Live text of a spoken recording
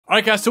All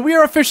right, guys, so we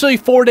are officially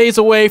 4 days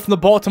away from the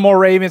Baltimore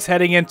Ravens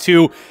heading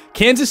into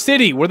Kansas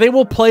City, where they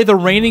will play the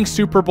reigning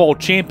Super Bowl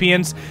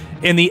champions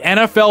in the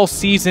NFL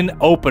season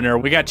opener.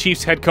 We got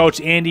Chiefs head coach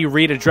Andy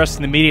Reid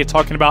addressing the media,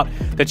 talking about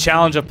the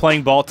challenge of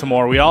playing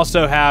Baltimore. We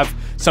also have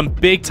some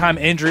big-time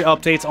injury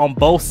updates on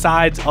both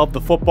sides of the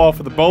football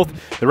for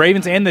both the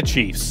Ravens and the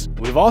Chiefs.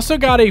 We've also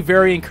got a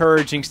very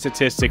encouraging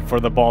statistic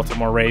for the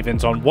Baltimore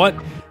Ravens on what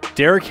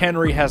Derrick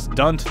Henry has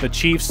done to the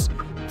Chiefs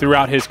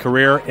throughout his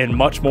career, and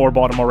much more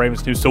Baltimore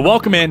Ravens news. So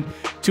welcome in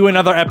to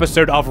another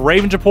episode of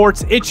Ravens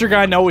Reports. It's your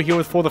guy Noah here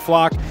with For the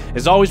Flock,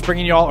 as always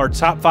bringing y'all our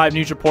top 5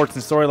 news reports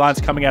and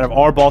storylines coming out of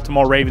our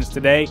Baltimore Ravens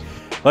today.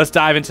 Let's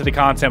dive into the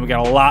content. We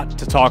got a lot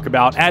to talk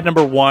about. At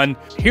number 1,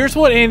 here's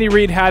what Andy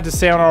Reid had to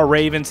say on our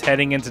Ravens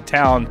heading into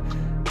town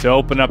to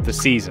open up the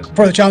season.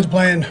 For the challenge of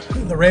playing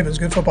the Ravens,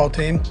 good football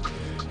team,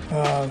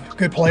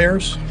 good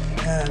players,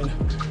 and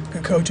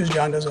good coaches.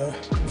 John does a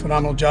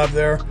phenomenal job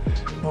there,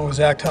 along with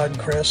Zach, Todd, and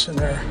Chris in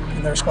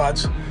their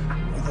squads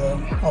with the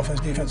offense,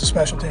 defense, and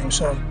special teams.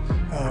 So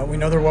we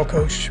know they're well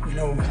coached. We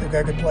know they've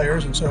got good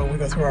players, and so we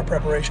go through our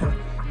preparation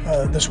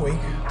this week.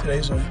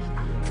 Today's the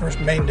first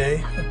main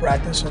day of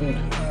practice, and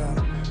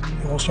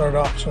we'll start it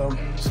off. So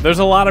there's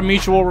a lot of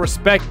mutual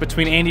respect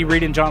between Andy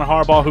Reid and John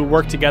Harbaugh, who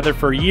worked together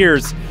for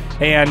years.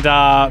 And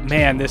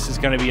man, this is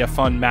going to be a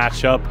fun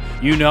matchup.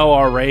 You know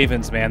our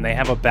Ravens, man. They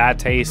have a bad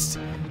taste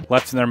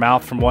left in their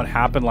mouth from what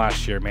happened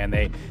last year, man.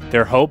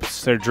 Their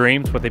hopes, their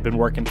dreams, what they've been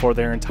working for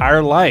their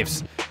entire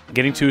lives,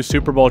 getting to a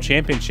Super Bowl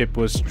championship,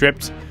 was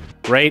stripped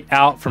right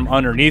out from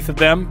underneath of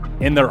them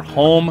in their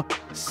home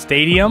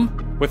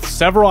stadium, with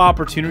several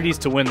opportunities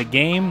to win the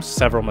game,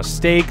 several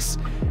mistakes,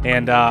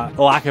 and a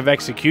lack of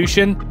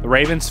execution. The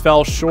Ravens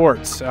fell short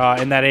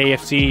in that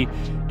AFC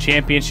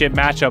championship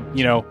matchup,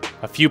 you know,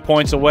 a few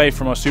points away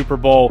from a Super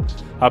Bowl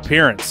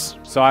appearance.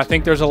 So I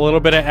think there's a little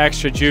bit of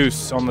extra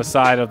juice on the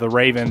side of the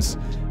Ravens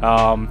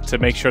to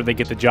make sure they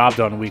get the job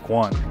done week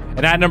 1.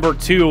 And at number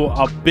 2,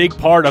 a big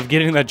part of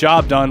getting the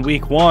job done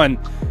week 1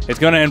 is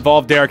going to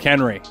involve Derrick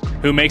Henry,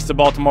 who makes the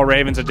Baltimore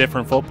Ravens a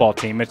different football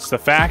team. It's the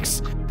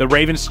facts. The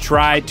Ravens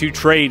tried to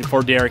trade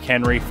for Derrick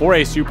Henry for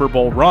a Super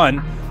Bowl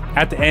run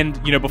at the end,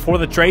 you know, before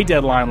the trade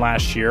deadline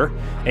last year,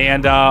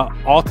 and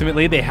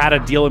ultimately they had a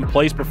deal in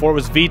place before it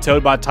was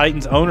vetoed by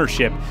Titans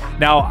ownership.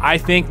 Now, I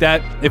think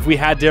that if we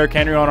had Derrick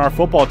Henry on our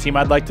football team,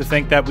 I'd like to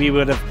think that we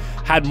would have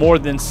had more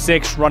than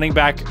 6 running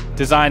back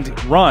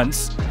designed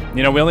runs.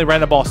 You know, we only ran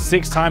the ball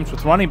 6 times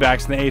with running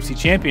backs in the AFC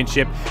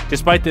Championship,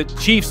 despite the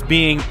Chiefs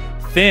being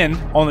thin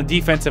on the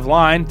defensive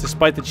line.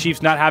 Despite the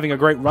Chiefs not having a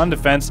great run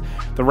defense,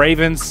 the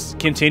Ravens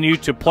continue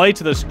to play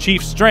to the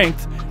Chiefs'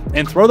 strength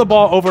and throw the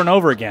ball over and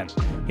over again.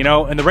 You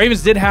know, and the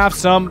Ravens did have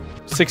some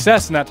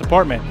success in that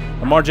department.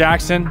 Lamar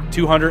Jackson,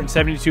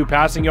 272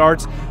 passing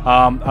yards,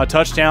 a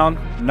touchdown,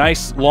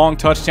 nice long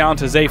touchdown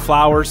to Zay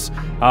Flowers.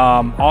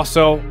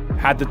 Also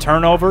had the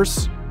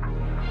turnovers.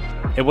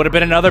 It would have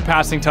been another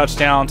passing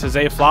touchdown to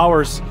Zay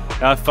Flowers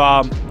if,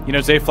 you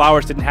know, Zay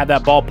Flowers didn't have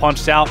that ball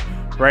punched out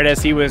right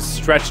as he was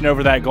stretching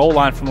over that goal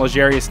line from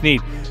L'Jarius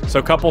Sneed. So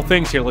a couple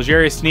things here.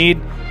 L'Jarius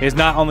Sneed is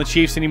not on the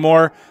Chiefs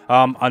anymore.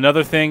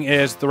 Another thing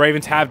is the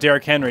Ravens have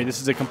Derrick Henry. This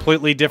is a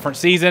completely different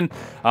season.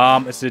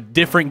 It's a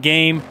different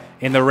game,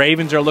 and the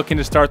Ravens are looking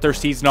to start their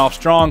season off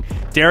strong.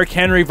 Derrick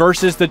Henry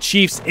versus the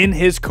Chiefs in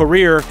his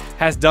career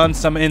has done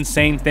some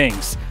insane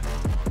things.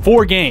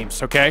 4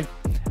 games, okay?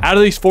 Out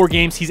of these 4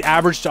 games, he's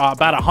averaged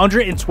about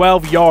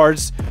 112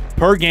 yards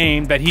per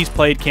game that he's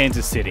played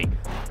Kansas City.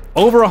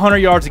 Over 100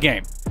 yards a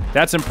game.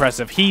 That's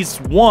impressive. He's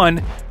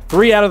won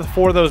 3 out of the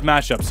 4 of those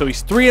matchups. So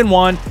he's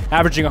 3-1,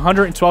 averaging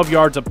 112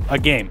 yards a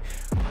game.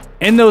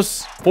 In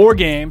those 4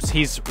 games,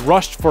 he's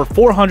rushed for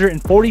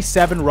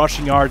 447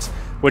 rushing yards,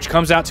 which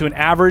comes out to an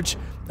average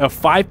of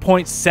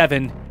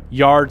 5.7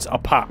 yards a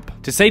pop.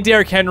 To say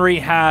Derrick Henry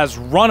has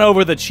run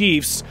over the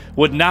Chiefs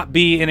would not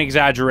be an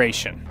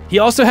exaggeration. He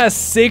also has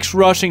 6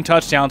 rushing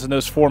touchdowns in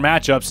those 4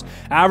 matchups,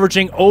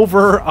 averaging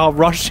over a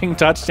rushing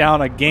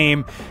touchdown a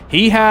game.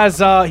 He's had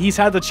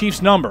the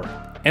Chiefs' number.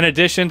 In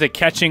addition to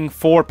catching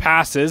 4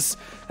 passes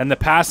in the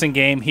passing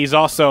game, he's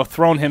also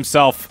thrown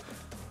himself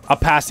a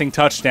passing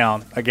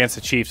touchdown against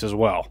the Chiefs as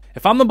well.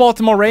 If I'm the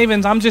Baltimore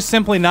Ravens, I'm just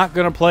simply not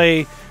going to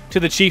play to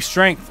the Chiefs'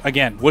 strength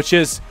again, which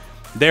is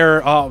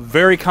their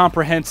very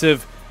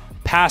comprehensive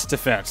pass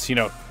defense. You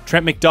know,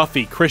 Trent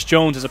McDuffie, Chris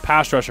Jones is a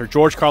pass rusher,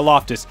 George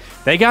Karlaftis.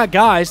 They got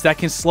guys that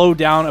can slow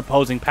down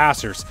opposing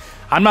passers.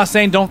 I'm not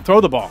saying don't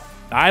throw the ball.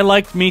 I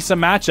liked me some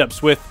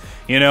matchups with,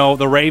 you know,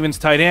 the Ravens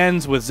tight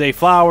ends with Zay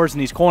Flowers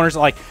and these corners.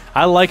 Like,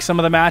 I like some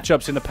of the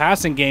matchups in the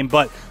passing game,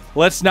 but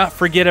let's not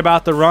forget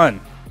about the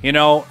run. You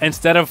know,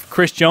 instead of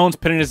Chris Jones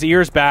pinning his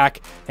ears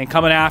back and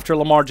coming after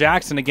Lamar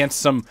Jackson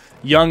against some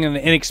young and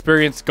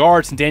inexperienced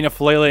guards and Daniel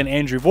Falele and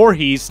Andrew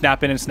Voorhees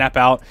snap in and snap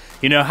out,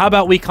 you know, how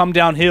about we come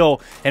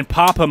downhill and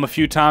pop him a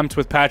few times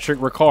with Patrick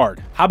Ricard?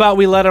 How about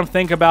we let him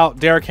think about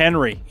Derrick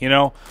Henry, you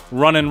know,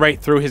 running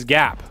right through his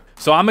gap?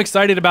 So I'm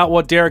excited about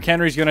what Derrick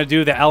Henry's going to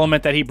do, the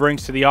element that he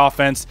brings to the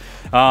offense,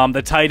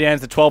 the tight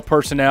ends, the 12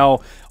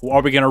 personnel,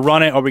 Are we going to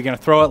run it? Are we going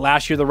to throw it?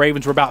 Last year, the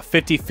Ravens were about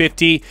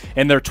 50-50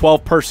 in their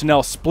 12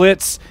 personnel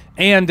splits,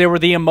 and they were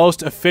the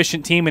most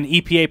efficient team in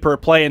EPA per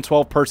play in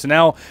 12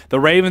 personnel. The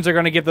Ravens are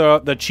going to give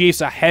the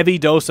Chiefs a heavy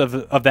dose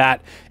of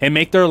that and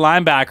make their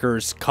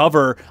linebackers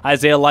cover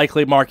Isaiah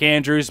Likely, Mark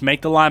Andrews,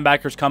 make the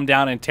linebackers come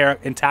down and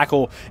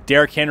tackle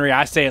Derrick Henry.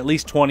 I say at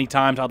least 20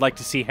 times. I'd like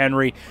to see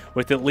Henry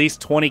with at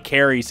least 20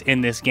 carries in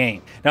this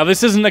game. Now,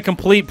 this isn't a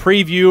complete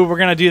preview. We're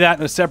going to do that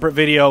in a separate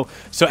video.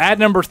 So at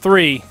number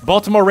 3,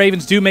 Baltimore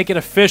Ravens do make it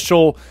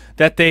official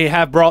that they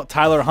have brought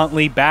Tyler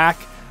Huntley back.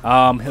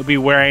 He'll be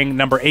wearing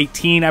number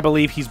 18, I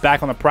believe. He's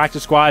back on the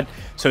practice squad,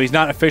 so he's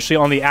not officially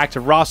on the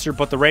active roster,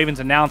 but the Ravens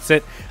announced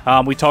it.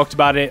 We talked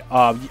about it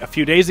a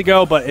few days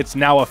ago, but it's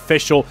now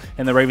official,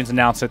 and the Ravens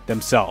announced it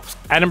themselves.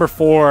 At number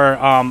 4,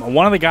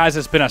 one of the guys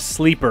that's been a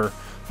sleeper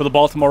for the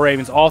Baltimore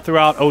Ravens all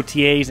throughout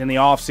OTAs in the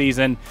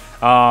offseason,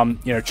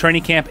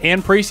 training camp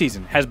and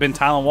preseason, has been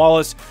Tylan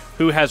Wallace,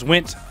 who has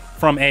went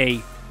from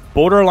a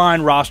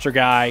borderline roster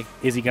guy.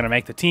 Is he going to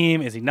make the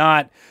team? Is he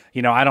not?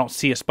 I don't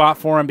see a spot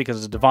for him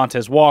because of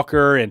Devontae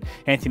Walker and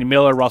Anthony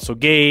Miller, Russell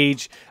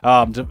Gage,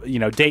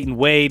 Dayton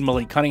Wade,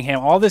 Malik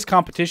Cunningham, all this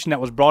competition that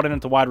was brought in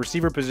at the wide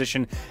receiver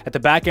position at the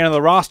back end of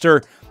the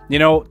roster.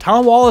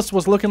 Tylan Wallace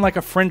was looking like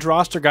a fringe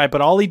roster guy, but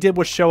all he did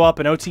was show up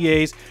in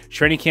OTAs,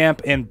 training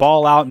camp, and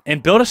ball out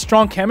and build a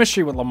strong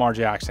chemistry with Lamar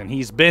Jackson.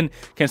 He's been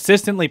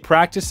consistently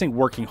practicing,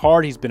 working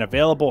hard. He's been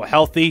available,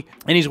 healthy,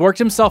 and he's worked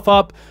himself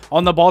up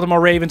on the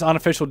Baltimore Ravens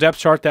unofficial depth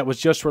chart that was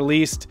just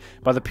released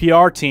by the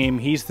PR team.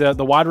 He's the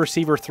wide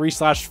receiver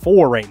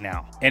 3/4 right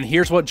now. And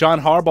here's what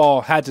John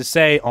Harbaugh had to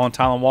say on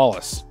Tylan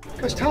Wallace.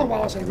 Because Tylan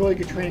Wallace had a really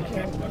good training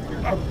camp,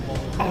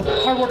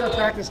 hard work on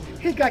practice.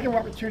 He's got to get more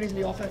opportunities in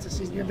the offensive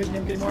season. You're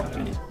envisioning him getting more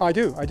opportunities? I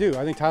do. I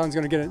think Tylan's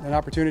going to get an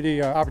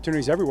opportunity,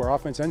 opportunities everywhere,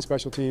 offense and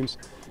special teams.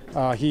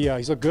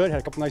 He's looked good, had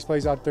a couple nice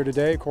plays out there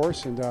today, of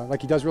course, and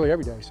like he does really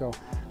every day. So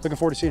looking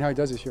forward to seeing how he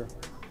does this year.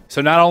 So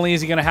not only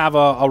is he going to have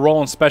a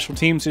role in special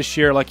teams this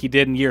year like he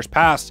did in years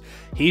past,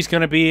 he's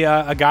going to be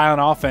a guy on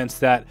offense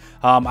that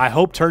I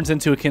hope turns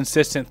into a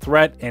consistent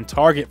threat and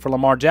target for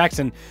Lamar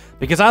Jackson,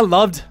 because I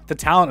loved the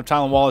talent of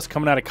Tylan Wallace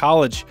coming out of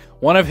college.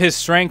 One of his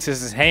strengths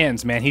is his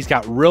hands, man. He's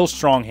got real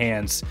strong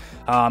hands,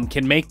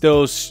 can make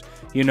those,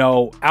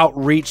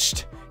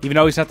 outreached. Even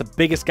though he's not the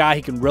biggest guy,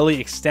 he can really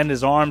extend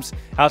his arms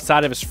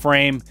outside of his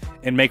frame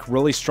and make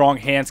really strong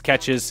hands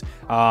catches.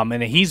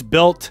 And he's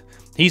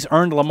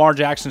earned Lamar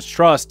Jackson's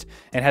trust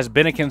and has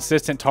been a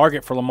consistent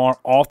target for Lamar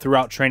all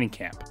throughout training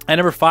camp. At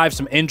number 5,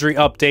 some injury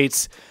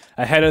updates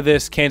ahead of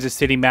this Kansas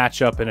City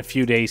matchup in a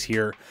few days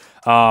here.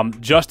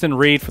 Justin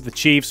Reed for the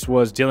Chiefs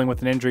was dealing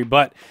with an injury,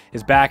 but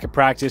is back at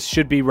practice,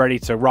 should be ready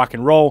to rock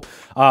and roll.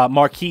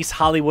 Marquise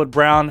Hollywood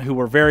Brown, who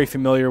we're very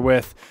familiar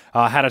with,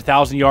 had a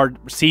 1,000-yard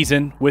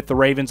season with the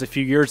Ravens a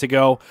few years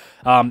ago.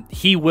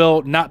 He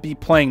will not be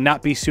playing,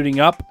 not be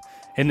suiting up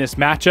in this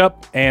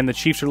matchup, and the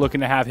Chiefs are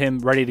looking to have him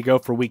ready to go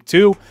for week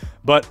 2,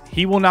 but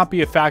he will not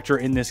be a factor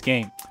in this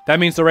game. That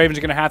means the Ravens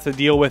are going to have to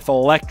deal with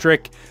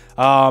electric,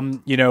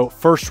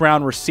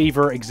 first-round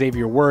receiver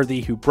Xavier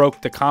Worthy, who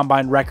broke the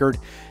combine record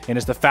and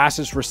is the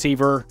fastest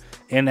receiver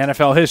in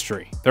NFL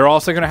history. They're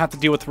also going to have to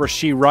deal with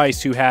Rashee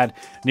Rice, who had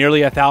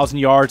nearly 1,000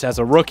 yards as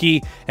a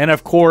rookie, and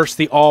of course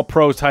the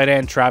all-pro tight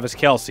end Travis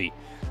Kelce.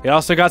 They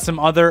also got some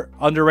other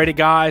underrated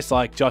guys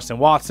like Justin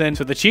Watson.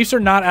 So the Chiefs are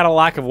not at a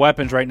lack of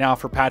weapons right now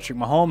for Patrick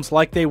Mahomes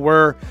like they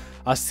were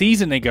a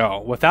season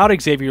ago without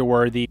Xavier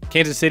Worthy.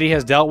 Kansas City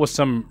has dealt with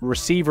some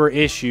receiver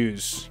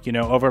issues,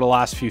 over the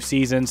last few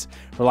seasons,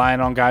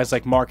 relying on guys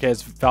like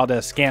Marquez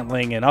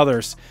Valdez-Scantling and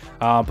others.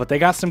 But they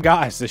got some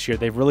guys this year.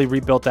 They've really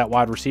rebuilt that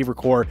wide receiver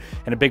core,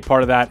 and a big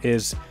part of that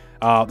is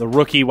the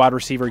rookie wide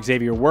receiver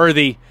Xavier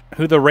Worthy,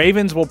 who the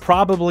Ravens will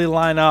probably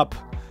line up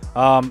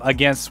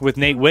with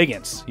Nate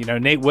Wiggins.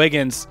 Nate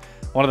Wiggins,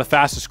 one of the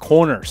fastest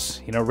corners,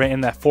 right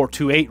in that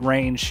 4.28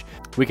 range.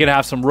 We could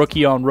have some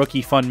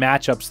rookie-on-rookie fun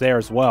matchups there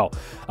as well.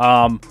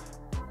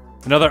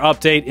 Another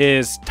update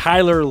is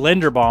Tyler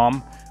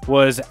Linderbaum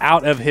was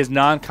out of his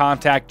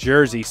non-contact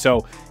jersey,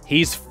 so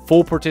he's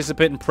full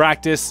participant in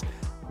practice,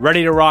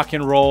 ready to rock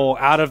and roll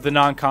out of the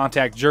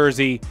non-contact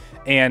jersey,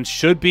 and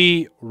should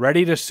be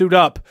ready to suit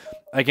up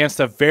against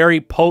a very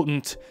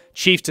potent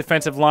Chiefs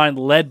defensive line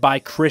led by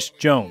Chris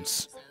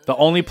Jones. The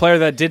only player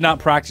that did not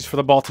practice for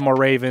the Baltimore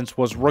Ravens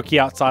was rookie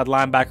outside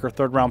linebacker,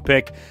 third-round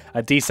pick,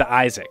 Adisa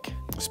Isaac.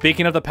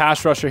 Speaking of the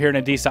pass rusher here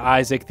in Adisa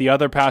Isaac, the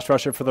other pass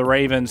rusher for the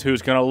Ravens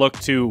who's going to look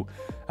to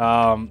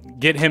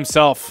get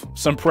himself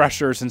some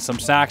pressures and some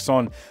sacks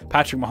on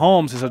Patrick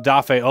Mahomes is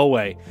Odafe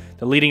Owe,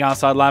 the leading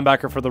outside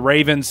linebacker for the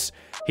Ravens.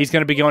 He's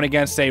going to be going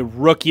against a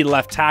rookie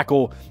left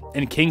tackle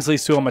in Kingsley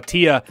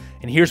Suamataia,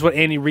 and here's what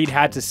Andy Reid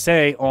had to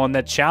say on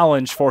the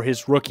challenge for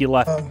his rookie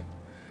left.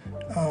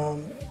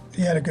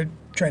 He had a good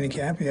training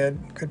camp. He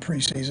had good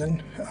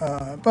preseason,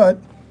 but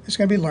it's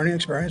going to be a learning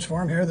experience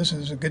for him here. This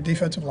is a good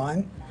defensive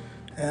line,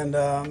 and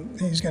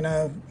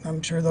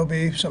I'm sure there'll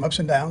be some ups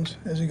and downs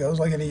as he goes,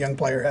 like any young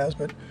player has,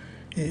 but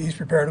he's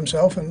prepared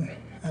himself, and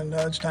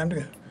it's time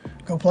to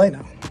go play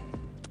now.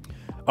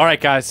 All right,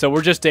 guys, so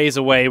we're just days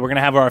away. We're going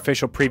to have our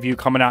official preview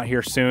coming out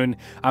here soon.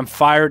 I'm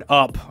fired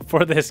up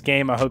for this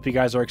game. I hope you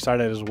guys are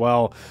excited as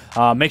well.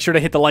 Make sure to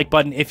hit the like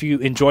button if you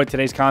enjoyed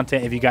today's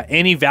content. If you got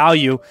any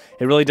value,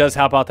 it really does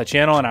help out the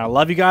channel, and I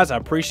love you guys. I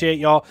appreciate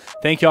y'all.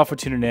 Thank y'all for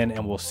tuning in,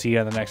 and we'll see you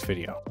in the next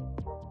video.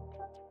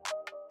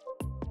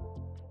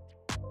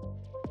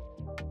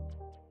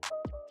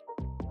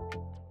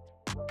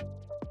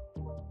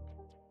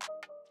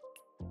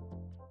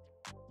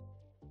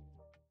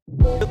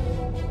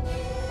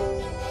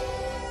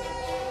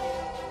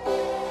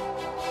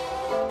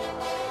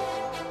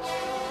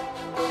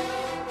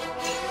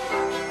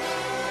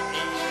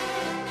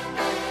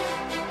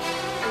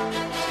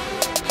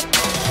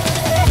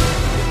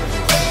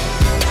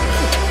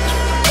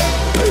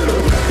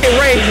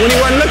 When he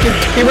wasn't looking,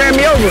 he ran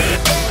me over.